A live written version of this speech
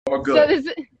We're So good.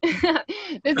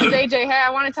 this is AJ. Hey,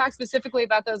 I want to talk specifically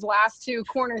about those last two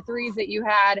corner threes that you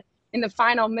had in the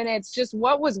final minutes. Just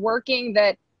what was working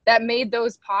that made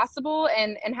those possible,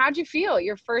 and how'd you feel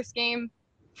your first game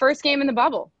in the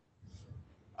bubble?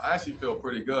 I actually feel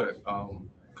pretty good.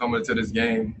 Coming into this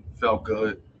game, felt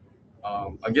good.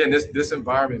 Again, this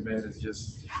environment, man, is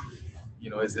just,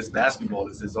 it's basketball.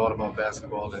 It's all about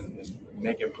basketball and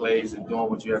making plays and doing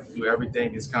what you have to do.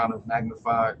 Everything is kind of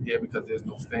magnified here because there's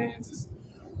no fans.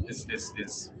 It's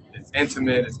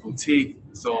intimate. It's boutique.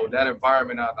 So that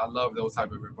environment, I love those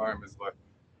type of environments. But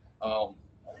I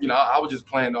was just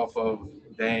playing off of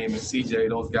Dame and CJ.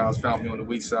 Those guys found me on the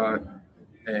weak side,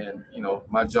 and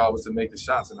my job was to make the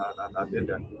shots, and I did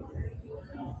that.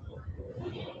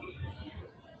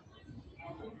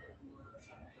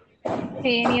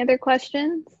 Hey, any other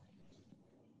questions?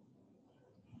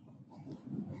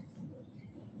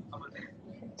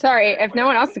 Sorry, if no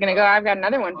one else is going to go, I've got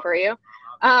another one for you.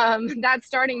 That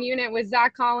starting unit with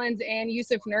Zach Collins and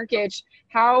Yusuf Nurkic,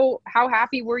 how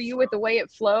happy were you with the way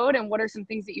it flowed, and what are some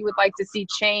things that you would like to see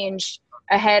changed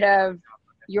ahead of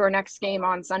your next game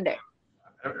on Sunday?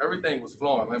 Everything was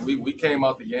flowing. Man, we came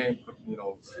out the game,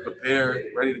 prepared,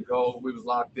 ready to go. We was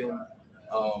locked in.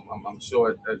 I'm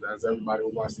sure as everybody who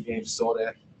watched the game saw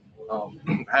that.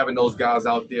 Having those guys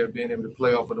out there, being able to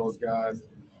play off of those guys,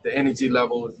 the energy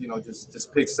level,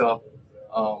 just picks up.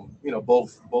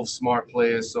 Both smart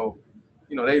players. So,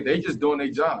 they just doing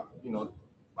their job.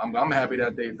 I'm happy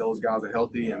that those guys are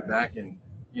healthy and back and,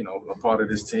 a part of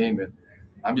this team. And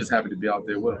I'm just happy to be out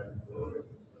there with them.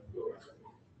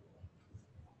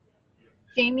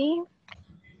 Jamie?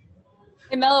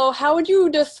 Hey, Melo, how would you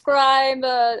describe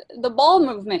the ball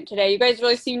movement today? You guys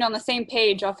really seemed on the same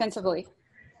page offensively.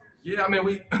 Yeah, I mean,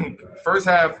 we first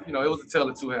half, it was a tale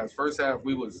of two halves. First half,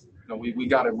 we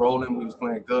got it rolling. We was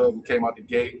playing good. We came out the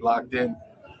gate, locked in.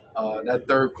 That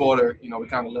third quarter, we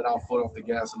kind of let our foot off the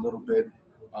gas a little bit.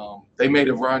 They made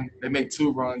a run. They made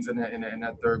two runs in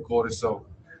that third quarter. So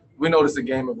we noticed a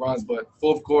game of runs. But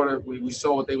fourth quarter, we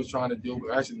saw what they was trying to do.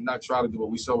 We actually not trying to do, but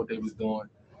we saw what they was doing.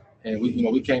 And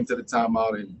we came to the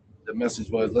timeout, and the message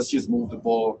was, let's just move the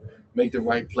ball, make the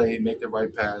right play, make the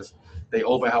right pass. They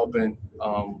overhelping.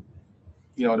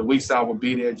 The weak side will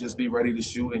be there, just be ready to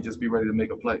shoot and just be ready to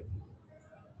make a play.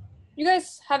 You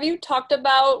guys, have you talked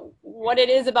about what it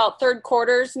is about third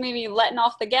quarters, maybe letting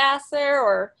off the gas there,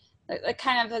 or that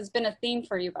kind of has been a theme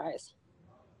for you guys?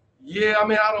 Yeah, I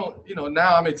mean, I don't,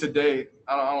 now, I mean, today,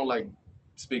 I don't like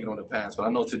speaking on the past, but I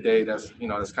know today that's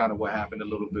kind of what happened a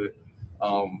little bit.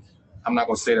 I'm not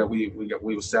going to say that we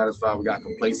were satisfied, we got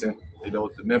complacent. The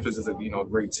Memphis is a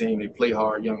great team. They play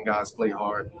hard. Young guys play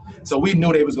hard. So we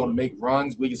knew they was going to make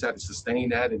runs. We just had to sustain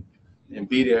that and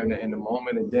be there in the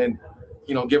moment, and then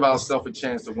give ourselves a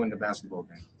chance to win the basketball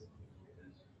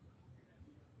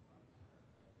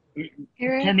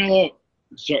Eric? Carmelo,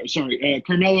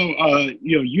 Carmelo.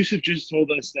 Yusuf just told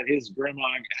us that his grandma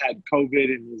had COVID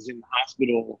and was in the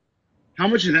hospital. How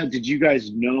much of that did you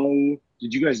guys know?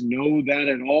 Did you guys know that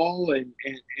at all? And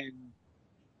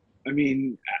I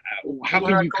mean, how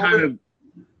can you kind of,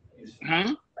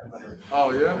 huh? Oh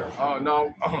yeah. Oh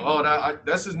no. Oh,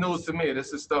 that's just news to me.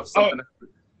 This is something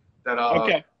that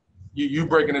okay. You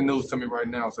breaking the news to me right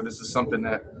now. So this is something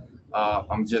that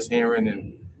I'm just hearing,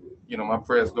 and my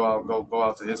prayers go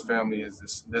out to his family.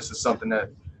 This is something that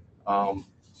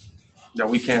that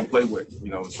we can't play with.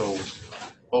 So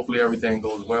hopefully everything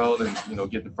goes well, and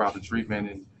get the proper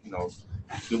treatment, and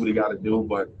do what he got to do.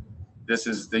 But this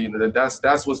is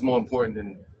that's what's more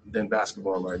important than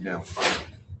basketball right now.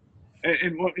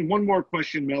 And one more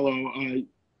question, Melo.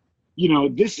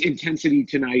 This intensity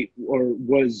tonight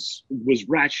was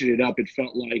ratcheted up. It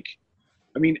felt like.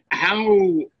 I mean,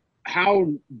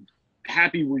 how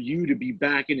happy were you to be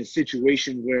back in a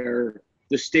situation where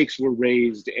the stakes were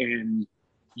raised and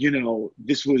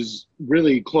this was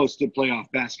really close to playoff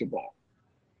basketball?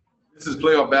 This is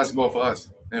playoff basketball for us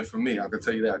and for me. I can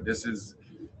tell you that this is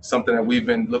something that we've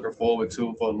been looking forward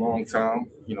to for a long time.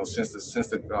 Since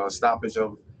the stoppage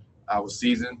of our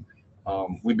season,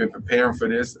 we've been preparing for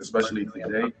this, especially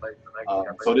today.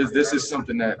 So this is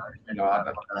something that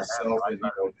myself and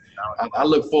I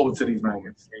look forward to these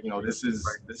moments. This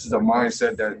is a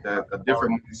mindset that a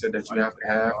different mindset that you have to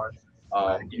have.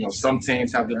 Some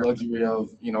teams have the luxury of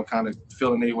kind of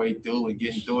feeling their way through and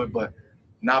getting through it, but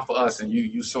not for us. And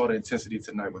you saw the intensity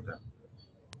tonight with that.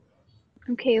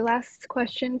 Okay, last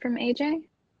question from AJ.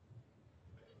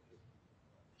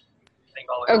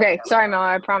 Okay, sorry, Mel.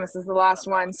 I promise this is the last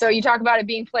one. So you talk about it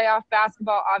being playoff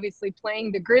basketball, obviously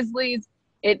playing the Grizzlies.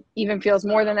 It even feels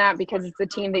more than that because it's the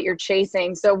team that you're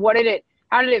chasing. So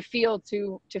How did it feel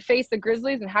to face the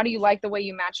Grizzlies, and how do you like the way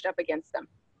you matched up against them?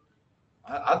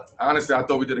 I honestly, I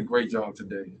thought we did a great job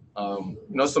today.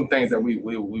 Some things that we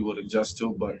would adjust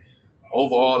to, but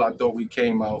overall, I thought we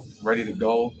came out ready to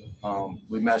go.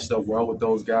 We matched up well with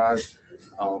those guys.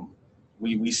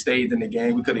 We stayed in the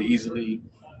game. We could have easily,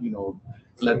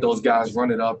 let those guys run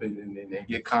it up and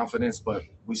get confidence, but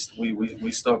we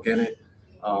stuck in it.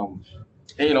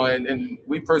 And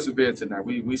we persevered tonight.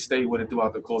 We stayed with it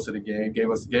throughout the course of the game.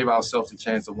 Gave ourselves a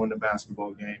chance to win the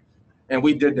basketball game, and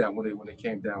we did that when it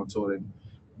came down to it. And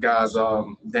guys,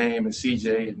 Dame and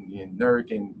CJ and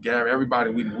Nurk and Gary, everybody,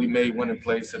 we made winning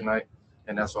plays tonight,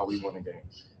 and that's why we won the game.